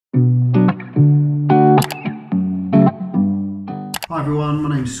Hi everyone,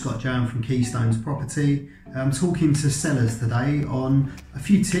 my name's Scott Joan from Keystones Property. I'm talking to sellers today on a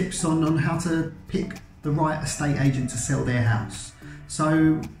few tips on how to pick the right estate agent to sell their house.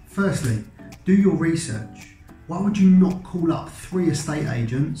 So firstly, do your research. Why would you not call up 3 estate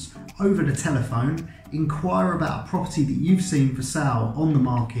agents over the telephone, inquire about a property that you've seen for sale on the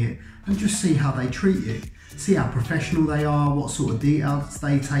market and just see how they treat you? See how professional they are, what sort of details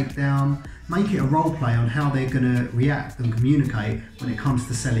they take down. Make it a role play on how they're going to react and communicate when it comes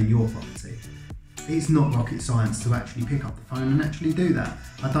to selling your property. It's not rocket science to actually pick up the phone and actually do that.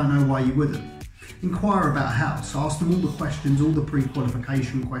 I don't know why you wouldn't. Inquire about a house, ask them all the questions, all the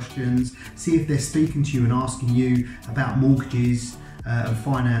pre-qualification questions, see if they're speaking to you and asking you about mortgages and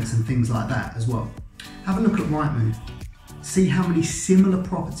finance and things like that as well. Have a look at Rightmove. See how many similar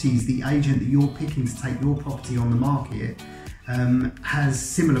properties the agent that you're picking to take your property on the market has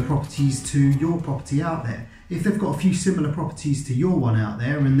similar properties to your property out there. If they've got a few similar properties to your one out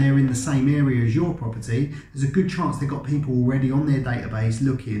there and they're in the same area as your property, there's a good chance they've got people already on their database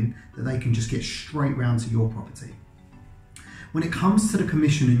looking that they can just get straight round to your property. When it comes to the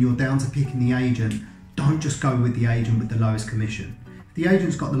commission and you're down to picking the agent, don't just go with the agent with the lowest commission. If the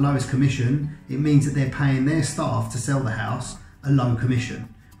agent's got the lowest commission, it means that they're paying their staff to sell the house a low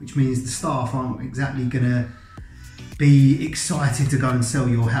commission, which means the staff aren't exactly going to be excited to go and sell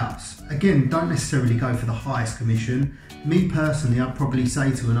your house. Again, don't necessarily go for the highest commission. Me personally, I'd probably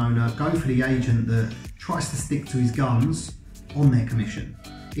say to an owner, go for the agent that tries to stick to his guns on their commission.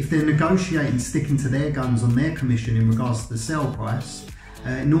 If they're negotiating, sticking to their guns on their commission in regards to the sale price,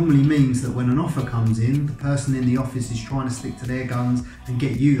 it normally means that when an offer comes in, the person in the office is trying to stick to their guns and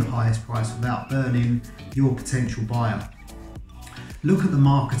get you the highest price without burning your potential buyer. Look at the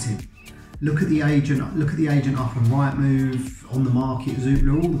marketing. Look at the agent up on Rightmove, on the market,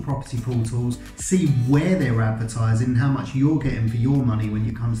 Zoopla, all the property portals. See where they're advertising and how much you're getting for your money when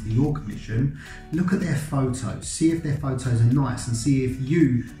it comes to your commission. Look at their photos. See if their photos are nice and see if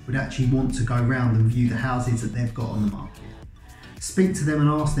you would actually want to go around and view the houses that they've got on the market. Speak to them and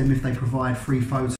ask them if they provide free photos